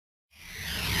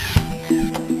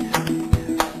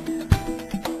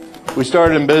We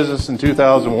started in business in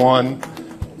 2001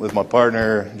 with my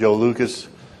partner, Joe Lucas.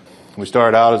 We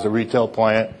started out as a retail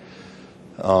plant,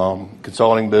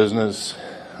 consulting business,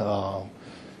 got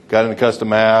into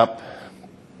custom app,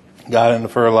 got into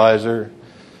fertilizer.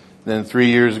 Then 3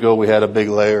 years ago, we had a big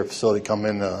layer facility come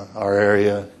in our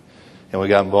area, and we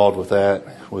got involved with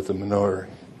that, with the manure.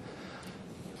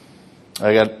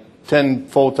 I got 10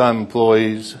 full-time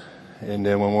employees, and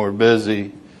then when we're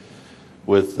busy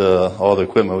with all the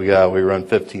equipment we got, we run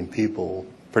 15 people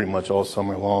pretty much all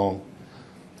summer long.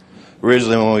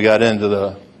 Originally, when we got into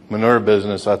the manure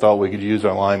business, I thought we could use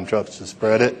our lime trucks to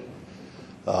spread it.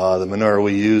 The manure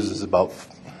we use is about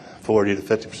 40 to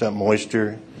 50%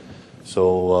 moisture,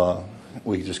 so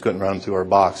we just couldn't run them through our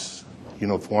box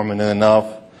uniforming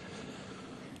enough.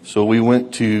 So we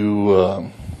went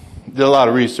to, did a lot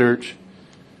of research,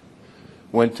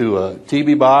 went to a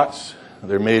TB box.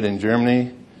 They're made in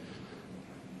Germany.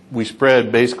 We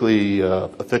spread basically a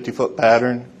 50-foot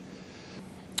pattern.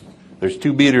 There's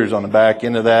 2 beaters on the back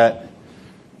end of that,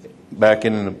 back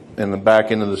in the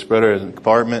back end of the spreader in the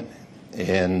compartment,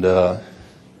 and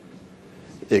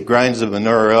it grinds the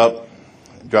manure up,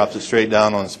 drops it straight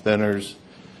down on spinners,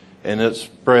 and it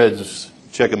spreads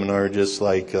chicken manure just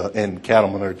like, and cattle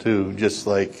manure too, just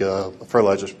like a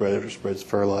fertilizer spreader spreads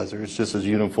fertilizer. It's just as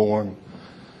uniform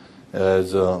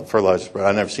as a fertilizer spreader.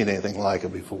 I've never seen anything like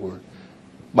it before.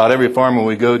 About every farmer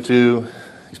we go to,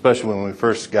 especially when we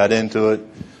first got into it,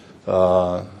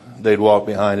 they'd walk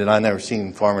behind it. I never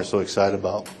seen farmers so excited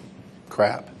about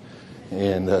crap.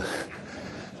 And I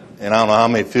don't know how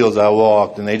many fields I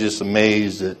walked, and they just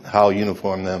amazed at how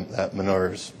uniform that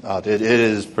manure is out. It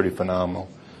is pretty phenomenal.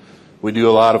 We do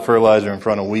a lot of fertilizer in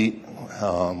front of wheat.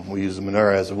 We use the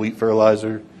manure as a wheat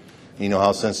fertilizer. You know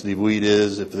how sensitive wheat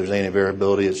is. If there's any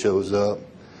variability, it shows up.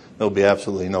 There'll be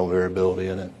absolutely no variability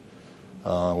in it.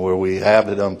 Where we have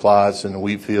done plots in the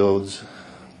wheat fields,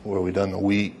 where we've done the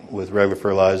wheat with regular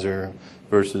fertilizer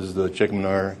versus the chicken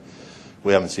manure,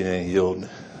 we haven't seen any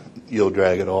yield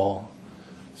drag at all.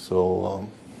 So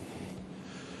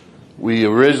we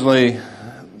originally,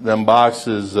 them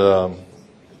boxes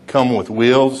come with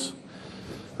wheels.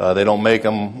 They don't make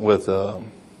them with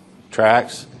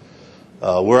tracks.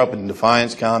 We're up in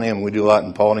Defiance County, and we do a lot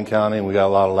in Paulding County, and we got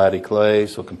a lot of laddie clay,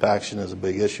 so compaction is a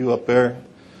big issue up there.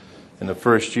 In the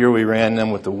first year, we ran them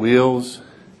with the wheels,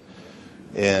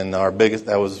 and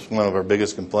that was one of our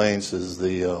biggest complaints is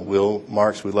the wheel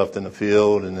marks we left in the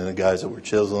field, and then the guys that were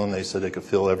chiseling, they said they could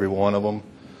feel every one of them.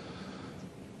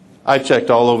 I checked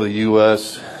all over the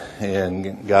U.S.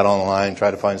 and got online,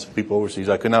 tried to find some people overseas.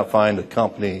 I could not find a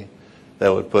company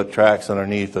that would put tracks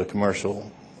underneath a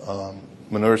commercial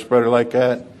manure spreader like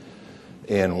that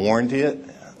and warranty it.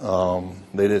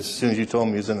 They did, as soon as you told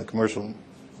them you was in the commercial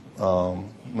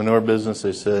manure business,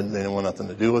 they said they didn't want nothing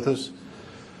to do with us.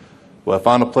 Well, I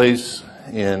found a place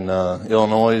in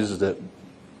Illinois that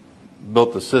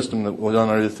built the system that was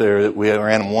underneath there. We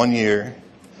ran them 1 year.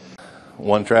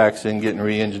 One track's in getting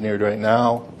re-engineered right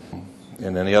now,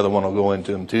 and then the other one will go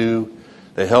into them too.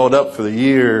 They held up for the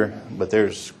year, but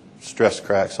there's stress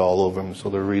cracks all over them, so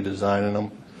they're redesigning them.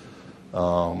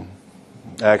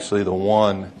 Actually,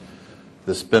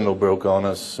 the spindle broke on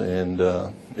us, and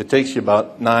it takes you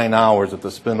about 9 hours if the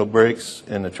spindle breaks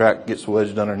and the track gets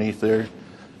wedged underneath there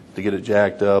to get it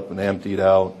jacked up and emptied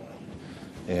out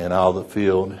and out of the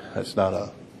field. That's not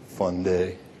a fun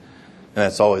day.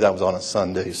 And that was on a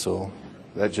Sunday, so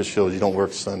that just shows you don't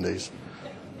work Sundays.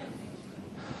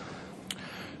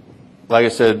 Like I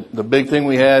said, the big thing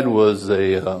we had was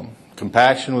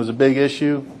compaction was a big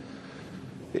issue,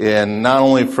 and not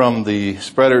only from the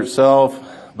spreader itself,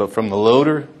 but from the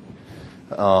loader.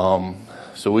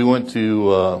 So we went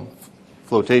to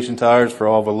flotation tires for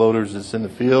all the loaders that's in the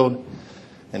field,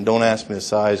 and don't ask me the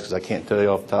size because I can't tell you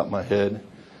off the top of my head.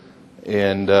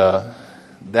 And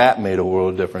that made a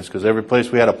world of difference, because every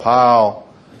place we had a pile,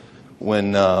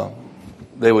 when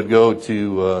they would go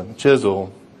to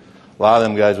chisel, a lot of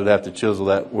them guys would have to chisel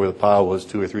that where the pile was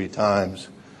 2 or 3 times.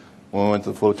 When we went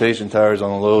to the flotation tires on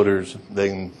the loaders, they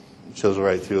can chisel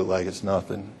right through it like it's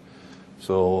nothing.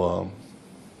 So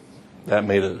that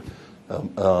made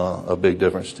a big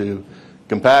difference too.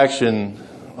 Compaction,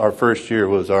 our first year,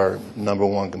 was our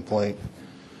 #1 complaint.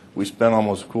 We spent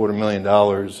almost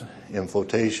 $250,000 in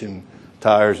flotation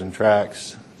tires and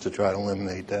tracks to try to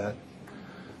eliminate that.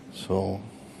 So,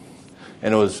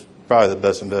 and it was probably the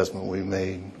best investment we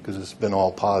made, because it's been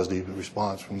all positive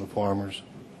response from the farmers.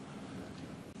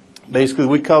 Basically,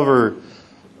 we cover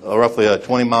roughly a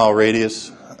 20-mile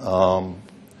radius.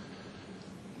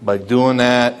 By doing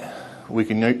that, we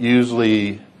can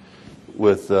usually,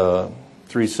 with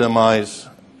 3 semis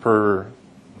per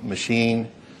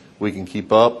machine, we can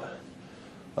keep up.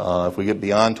 If we get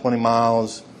beyond 20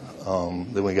 miles,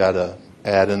 then we got to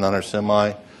add in another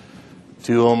semi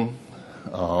to them.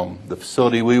 The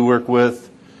facility we work with,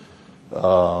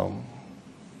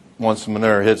 once the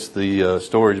manure hits the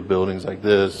storage buildings like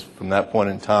this, from that point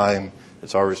in time,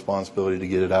 it's our responsibility to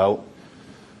get it out.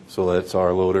 So that's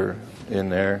our loader in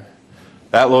there.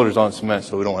 That loader's on cement,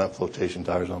 so we don't have flotation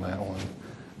tires on that one.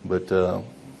 But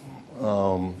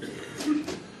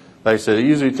like I said, it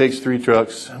usually takes 3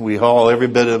 trucks. We haul every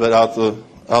bit of it out to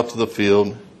the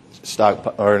field,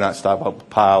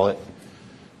 pile it,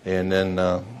 and then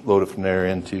load it from there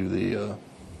into the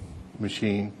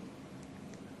machine.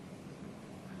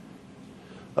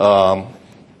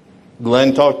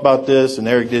 Glenn talked about this, and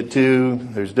Eric did too.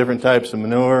 There's different types of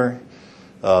manure,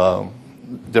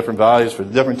 different values for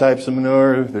the different types of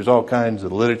manure. There's all kinds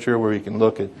of literature where you can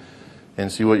look at and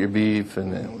see what your beef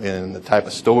and the type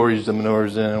of storage the manure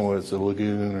is in, whether it's a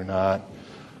lagoon or not.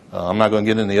 I'm not going to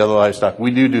get into the other livestock.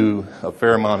 We do a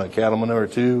fair amount of cattle manure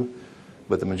too,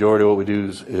 but the majority of what we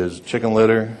do is chicken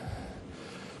litter.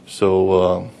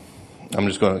 So I'm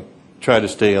just going to try to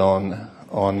stay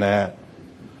on that.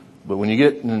 But when you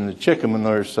get in the chicken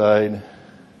manure side,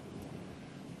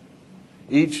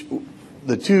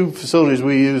 the 2 facilities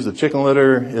we use, the chicken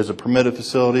litter is a permitted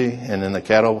facility, and then the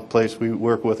cattle place we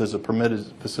work with is a permitted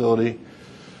facility.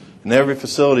 And every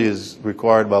facility is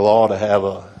required by law to have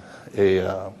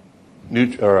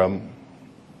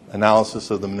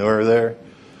analysis of the manure there.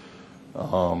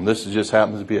 This just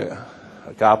happens to be a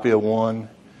copy of one.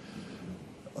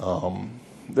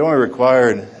 They're only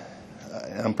required,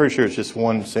 I'm pretty sure it's just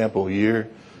 1 sample a year.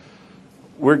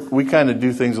 We kind of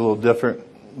do things a little different.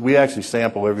 We actually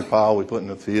sample every pile we put in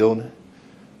the field.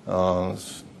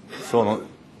 So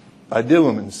I do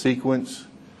them in sequence.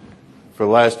 For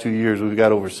the last 2 years, we've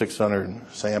got over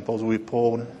 600 samples we've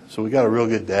pulled. So we got a real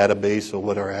good database of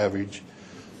what our average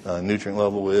nutrient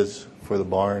level is for the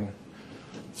barn.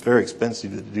 It's very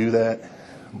expensive to do that,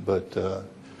 but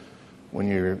when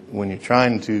you're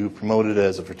trying to promote it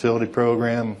as a fertility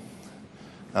program,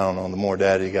 I don't know, the more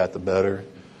data you got, the better.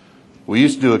 We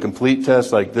used to do a complete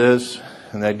test like this,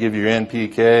 and that'd give you your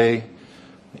NPK,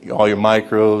 all your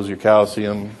micros, your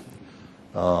calcium.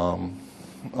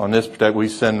 On this protect, we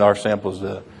send our samples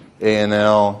to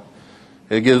A&L.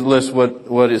 It lists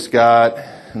what it's got,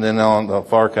 and then on the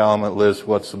far column it lists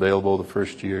what's available the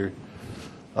first year.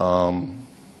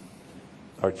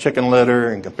 Our chicken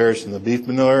litter in comparison to the beef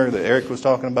manure that Eric was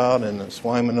talking about and the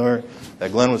swine manure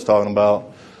that Glenn was talking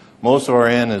about, most of our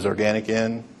N is organic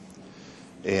N,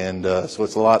 and so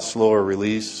it's a lot slower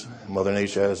release. Mother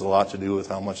Nature has a lot to do with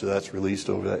how much of that's released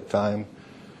over that time.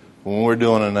 When we're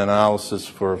doing an analysis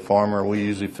for a farmer, we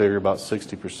usually figure about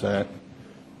 60%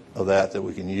 of that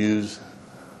we can use.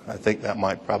 I think that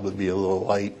might probably be a little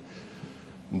light,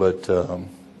 but I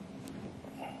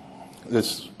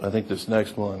think this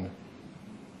next one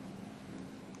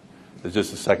is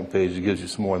just the second page. It gives you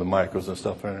some more of the micros and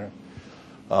stuff in there.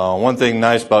 One thing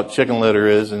nice about chicken litter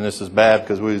is, and this is bad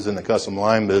because we was in the custom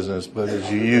lime business, but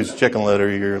as you use chicken litter,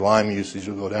 your lime usage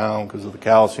will go down because of the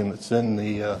calcium that's in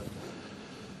the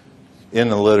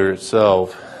litter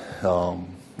itself.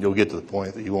 You'll get to the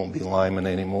point that you won't be liming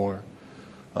anymore.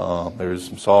 There's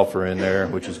some sulfur in there,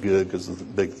 which is good because the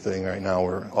big thing right now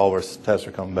where all of our tests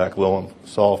are coming back low on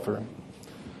sulfur.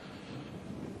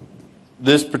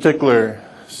 This particular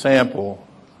sample,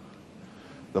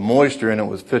 the moisture in it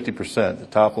was 50%, the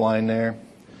top line there.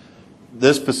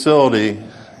 This facility,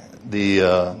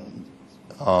 the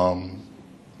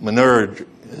manure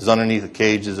is underneath the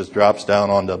cages. It drops down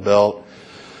onto a belt.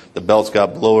 The belt's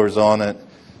got blowers on it.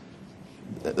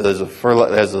 As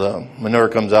the manure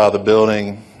comes out of the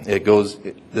building,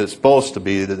 it's supposed to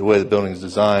be, the way the building is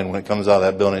designed, when it comes out of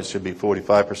that building, it should be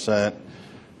 45%.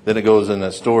 Then it goes in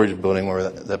a storage building where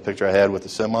that picture I had with the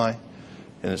semi.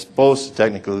 And it's supposed to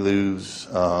technically lose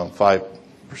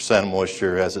 5%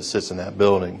 moisture as it sits in that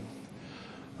building.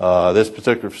 This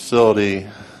particular facility,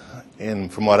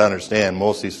 and from what I understand,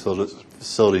 most of these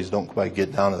facilities don't quite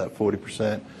get down to that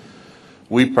 40%.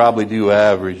 We probably do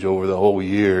average over the whole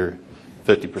year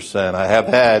 50%. I have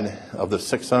had, of the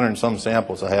 600 and some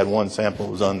samples, I had one sample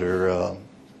that was under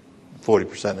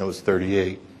 40%, and it was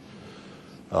 38.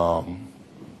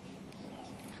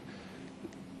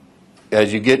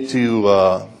 As you get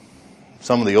to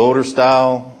some of the older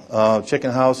style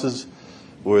chicken houses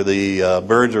where the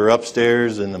birds are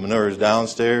upstairs and the manure is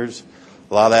downstairs,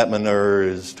 a lot of that manure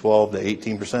is 12 to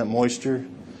 18% moisture.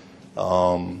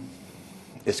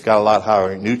 It's got a lot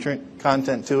higher nutrient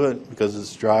content to it because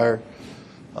it's drier.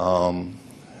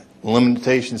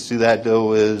 limitations to that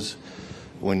though is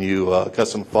when you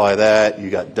custom fly that, you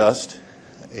got dust,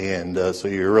 and so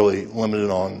you're really limited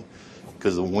on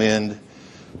because of the wind.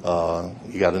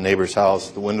 You got a neighbor's house,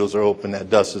 the windows are open, that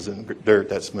dust isn't dirt,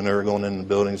 that's manure going in the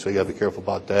building, so you got to be careful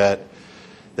about that.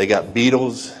 They got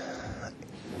beetles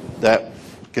that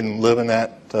can live in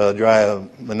that dry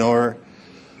manure,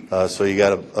 so you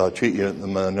got to treat the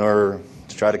manure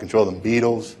to try to control the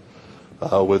beetles.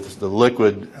 With the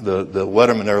liquid, the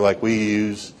wetter manure like we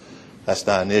use, that's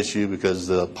not an issue because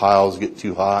the piles get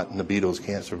too hot and the beetles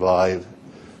can't survive.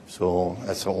 So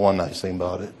that's one nice thing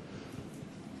about it.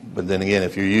 But then again,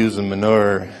 if you're using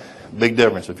manure, big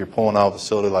difference. If you're pulling out of a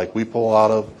facility like we pull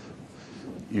out of,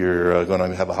 you're going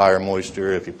to have a higher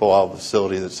moisture. If you pull out of a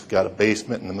facility that's got a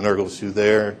basement and the manure goes through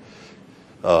there,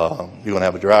 you're going to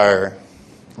have a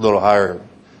little higher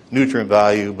nutrient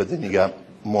value, but then you got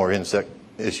more insect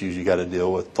issues you got to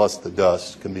deal with, plus the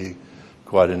dust can be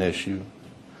quite an issue.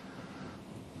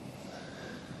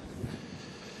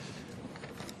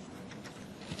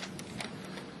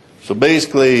 So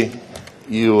basically,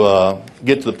 you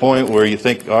get to the point where you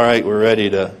think, all right, we're ready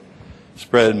to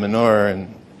spread manure,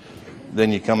 and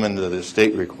then you come into the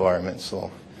state requirements.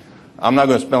 So I'm not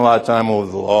going to spend a lot of time over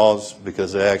the laws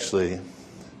because they actually,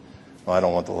 well, I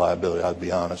don't want the liability, I'll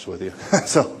be honest with you.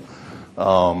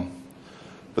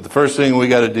 But the first thing we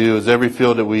got to do is every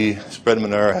field that we spread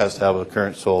manure has to have a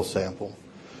current soil sample.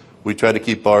 We try to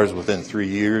keep ours within 3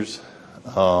 years.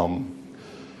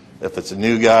 If it's a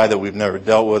new guy that we've never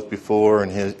dealt with before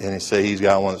and he say he's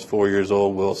got one that's 4 years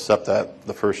old, we'll accept that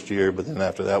the first year, but then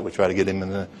after that we try to get him in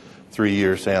the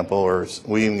 3-year sample, or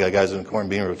we even got guys in the corn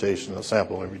bean rotation, they'll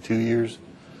sample every 2 years.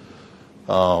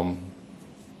 From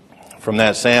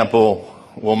that sample,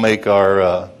 we'll make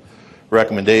our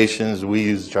recommendations. We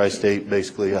use Tri-State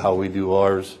basically how we do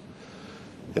ours.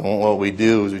 And what we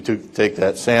do is we take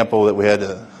that sample that we had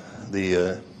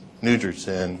the nutrients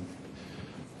in,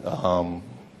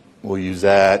 we'll use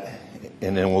that,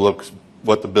 and then we'll look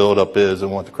what the buildup is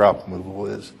and what the crop removal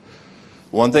is.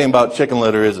 One thing about chicken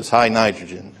litter is it's high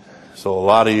nitrogen, so a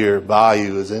lot of your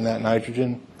value is in that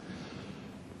nitrogen.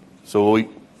 So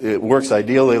it works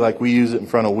ideally like we use it in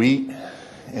front of wheat,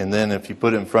 and then if you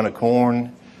put it in front of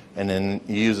corn, and then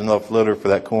you use enough litter for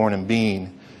that corn and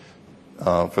bean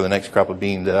for the next crop of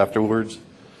beans afterwards.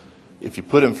 If you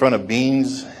put it in front of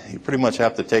beans, you pretty much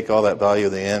have to take all that value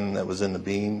of the N that was in the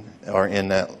bean or in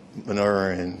that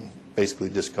manure and basically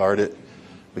discard it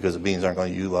because the beans aren't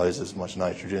going to utilize as much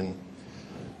nitrogen.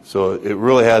 So it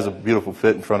really has a beautiful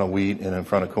fit in front of wheat and in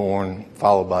front of corn,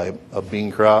 followed by a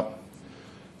bean crop.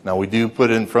 Now we do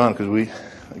put it in front because we're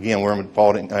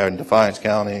in Defiance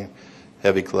County,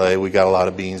 heavy clay. We got a lot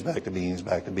of beans, back to beans,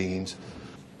 back to beans.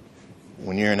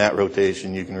 When you're in that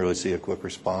rotation, you can really see a quick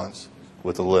response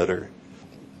with the litter.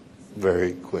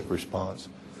 Very quick response.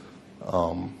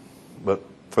 But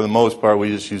for the most part, we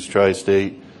just use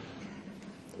Tri-State.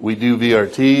 We do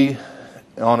VRT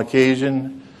on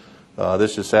occasion.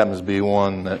 This just happens to be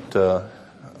one that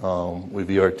we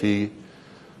VRT.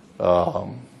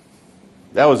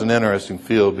 That was an interesting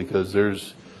field because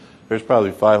there's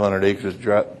probably 500 acres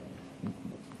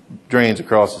drains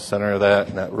across the center of that,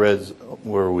 and that red's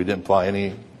where we didn't apply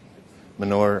any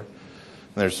manure. And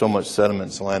there's so much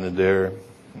sediments landed there.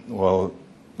 Well,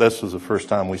 this was the first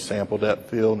time we sampled that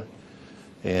field,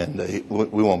 and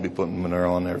we won't be putting manure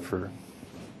on there for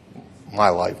my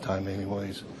lifetime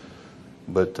anyways.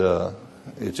 But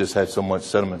it just had so much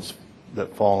sediments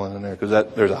that fall in there,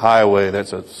 because there's a highway,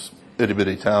 that's a itty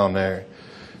bitty town there.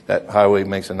 That highway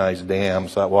makes a nice dam,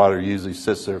 so that water usually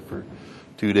sits there for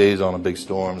 2 days on a big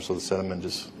storm, so the sediment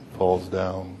just falls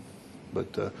down.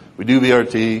 But we do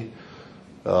VRT,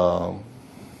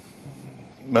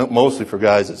 mostly for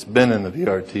guys that's been in the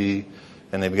VRT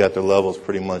and they've got their levels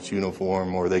pretty much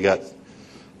uniform, or they got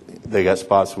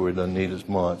spots where it doesn't need as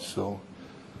much. So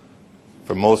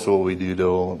for most of what we do,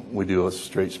 though, we do a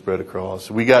straight spread across.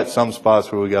 We got some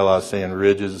spots where we got a lot of sand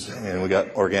ridges and we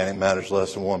got organic matters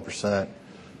less than 1%.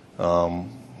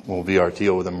 We'll VRT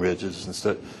over them ridges.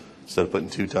 Instead of putting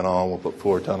 2 ton on, we'll put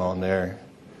 4 ton on there.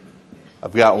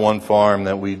 I've got one farm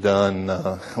that we've done,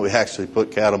 we actually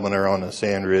put cattle manure on the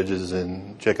sand ridges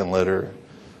and chicken litter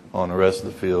on the rest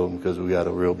of the field because we got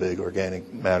a real big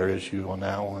organic matter issue on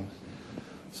that one.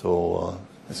 So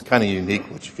it's kind of unique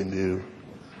what you can do.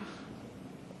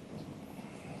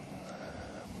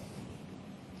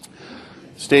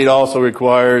 State also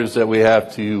requires that we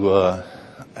have to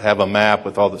have a map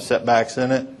with all the setbacks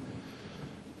in it.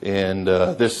 And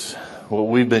what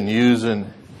we've been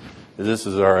using is this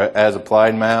is our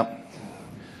as-applied map.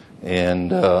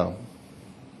 And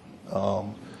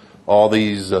All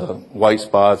these white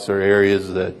spots are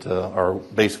areas that are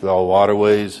basically all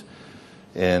waterways,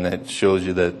 and it shows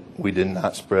you that we did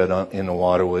not spread in the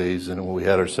waterways, and we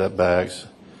had our setbacks.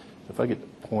 If I get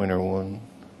the pointer one,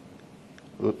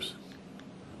 oops.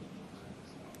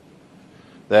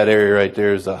 That area right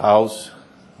there is the house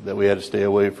that we had to stay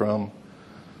away from.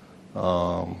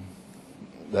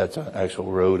 That's an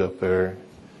actual road up there.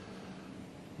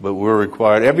 But we're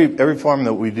required, every farm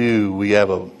that we do, we have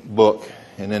a book,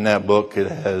 and in that book it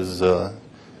has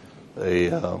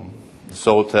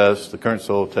soil test, the current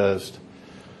soil test.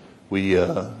 We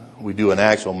do an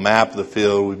actual map of the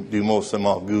field. We do most of them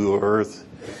off Google Earth,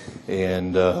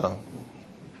 and the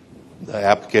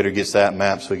applicator gets that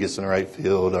map, so he gets in the right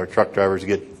field. Our truck drivers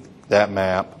get that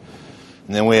map,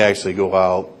 and then we actually go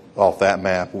out off that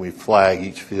map and we flag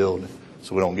each field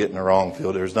so we don't get in the wrong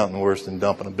field. There's nothing worse than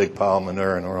dumping a big pile of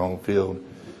manure in the wrong field,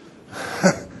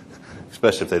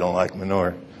 especially if they don't like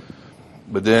manure.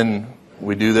 But then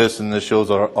we do this, and this shows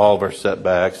all of our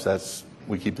setbacks.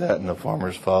 We keep that in the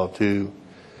farmer's file too.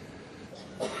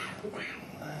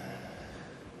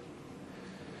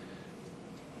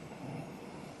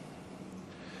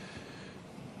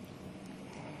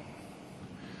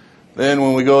 Then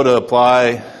when we go to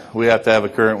apply, we have to have a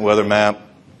current weather map.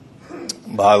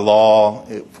 By law,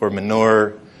 for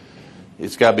manure,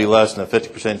 it's got to be less than a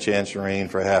 50% chance of rain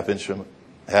for a half inch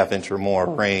or more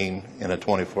rain in a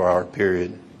 24-hour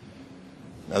period.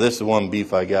 Now this is the one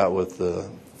beef I got with the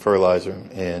fertilizer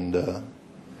and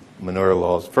manure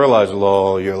laws. Fertilizer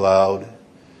law, you're allowed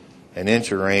an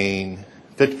inch of rain,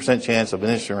 50% chance of an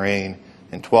inch of rain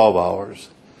in 12 hours.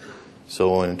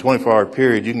 So in a 24-hour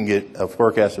period, you can get a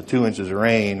forecast of 2 inches of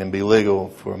rain and be legal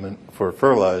for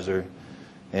fertilizer,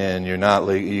 and you're not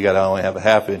legal. You got to only have a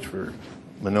half inch for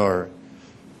manure.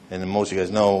 And then most of you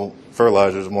guys know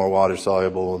fertilizer is more water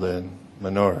soluble than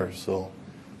manure, so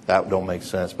that don't make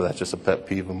sense. But that's just a pet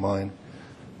peeve of mine.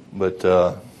 But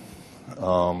that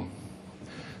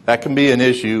can be an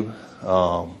issue.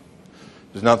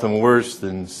 There's nothing worse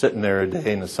than sitting there a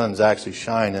day and the sun's actually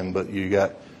shining, but you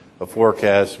got a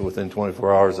forecast within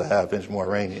 24 hours a half inch more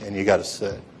rain, and you got to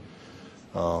sit.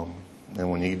 And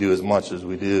when you do as much as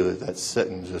we do, that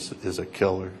sitting just is a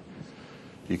killer.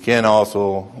 You can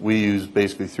also, we use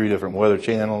basically 3 different weather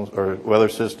channels or weather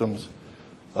systems.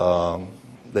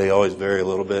 They always vary a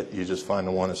little bit. You just find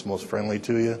the one that's most friendly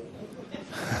to you.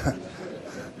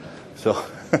 So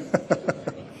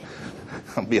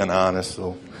I'm being honest,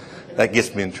 so that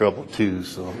gets me in trouble too.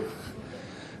 So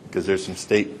because there's some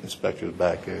state inspectors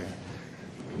back there,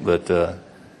 but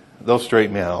they'll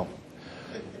straighten me out.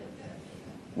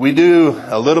 We do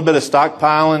a little bit of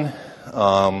stockpiling,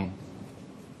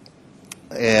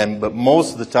 but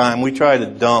most of the time we try to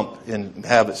dump and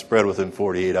have it spread within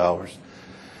 48 hours.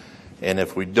 And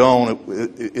if we don't,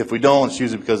 it's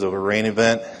usually because of a rain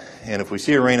event. And if we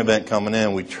see a rain event coming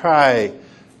in, we try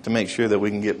to make sure that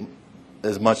we can get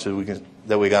as much as we can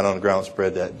that we got on the ground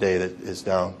spread that day that is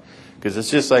down. Because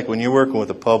it's just like when you're working with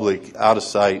the public, out of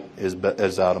sight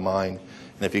is out of mind.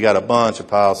 And if you got a bunch of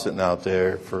piles sitting out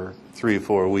there for 3 or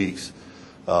 4 weeks,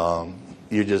 you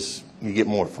get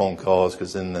more phone calls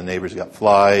because then the neighbors got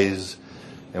flies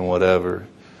and whatever.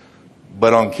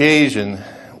 But on occasion,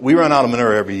 we run out of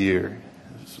manure every year.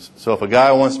 So if a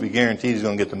guy wants to be guaranteed he's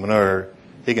going to get the manure,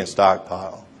 he can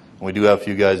stockpile. And we do have a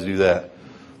few guys do that.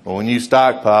 But when you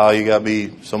stockpile, you got to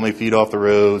be so many feet off the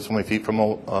road, so many feet from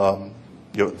a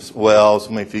well, so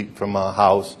many feet from a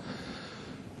house.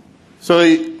 So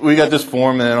we got this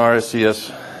form, and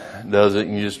RSCS does it,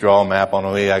 and you just draw a map on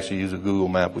it. We actually use a Google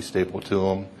map we staple to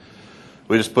them.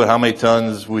 We just put how many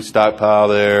tons we stockpile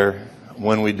there,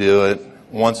 when we do it.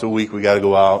 Once a week we got to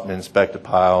go out and inspect the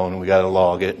pile, and we got to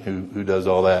log it. Who does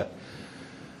all that?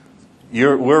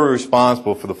 We're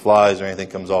responsible for the flies or anything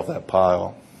that comes off that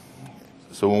pile.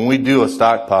 So when we do a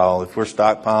stockpile, if we're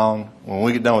stockpiling, when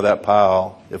we get done with that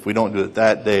pile, if we don't do it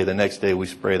that day, the next day we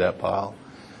spray that pile.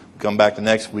 We come back the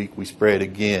next week, we spray it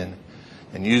again.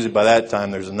 And usually by that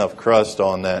time there's enough crust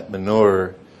on that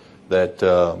manure that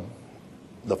the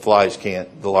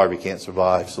larvae can't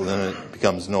survive. So then it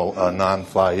becomes a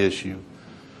non-fly issue.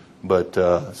 But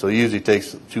so it usually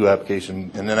takes 2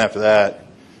 applications, and then after that,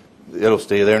 it'll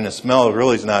stay there. And the smell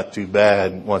really is not too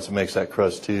bad once it makes that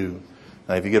crust too.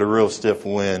 Now, if you get a real stiff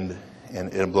wind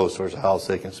and it blows towards the house,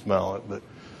 they can smell it. But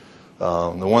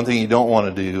the one thing you don't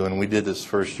want to do, and we did this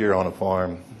first year on a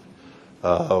farm,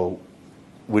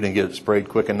 we didn't get it sprayed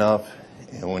quick enough.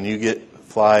 And when you get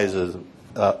flies as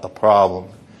a problem,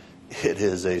 it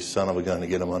is a son of a gun to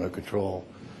get them under control.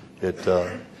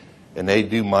 And they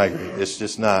do migrate. It's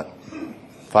just not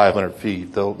 500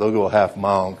 feet. They'll go a half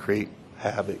mile and create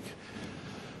havoc.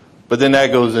 But then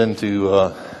that goes into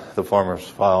the farmer's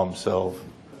file himself.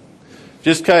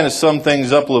 Just kind of sum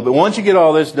things up a little bit. Once you get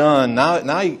all this done,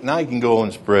 now you can go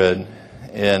and spread.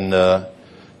 And the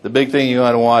big thing you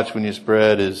want to watch when you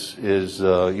spread is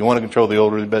you want to control the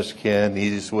odor the best you can. The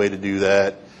easiest way to do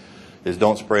that is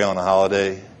don't spray on a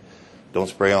holiday. Don't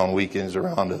spray on weekends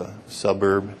around a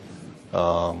suburb.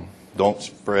 Don't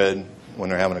spread when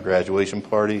they're having a graduation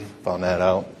party. Found that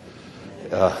out.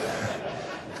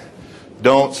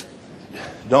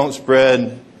 Don't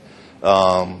spread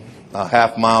a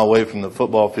half mile away from the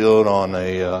football field on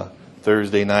a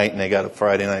Thursday night and they got a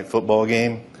Friday night football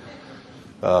game.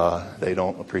 They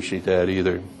don't appreciate that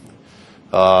either.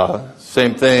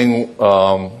 Same thing,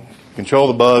 control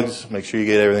the bugs, make sure you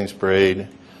get everything sprayed,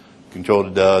 control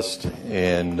the dust,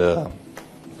 and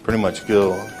pretty much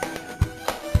go.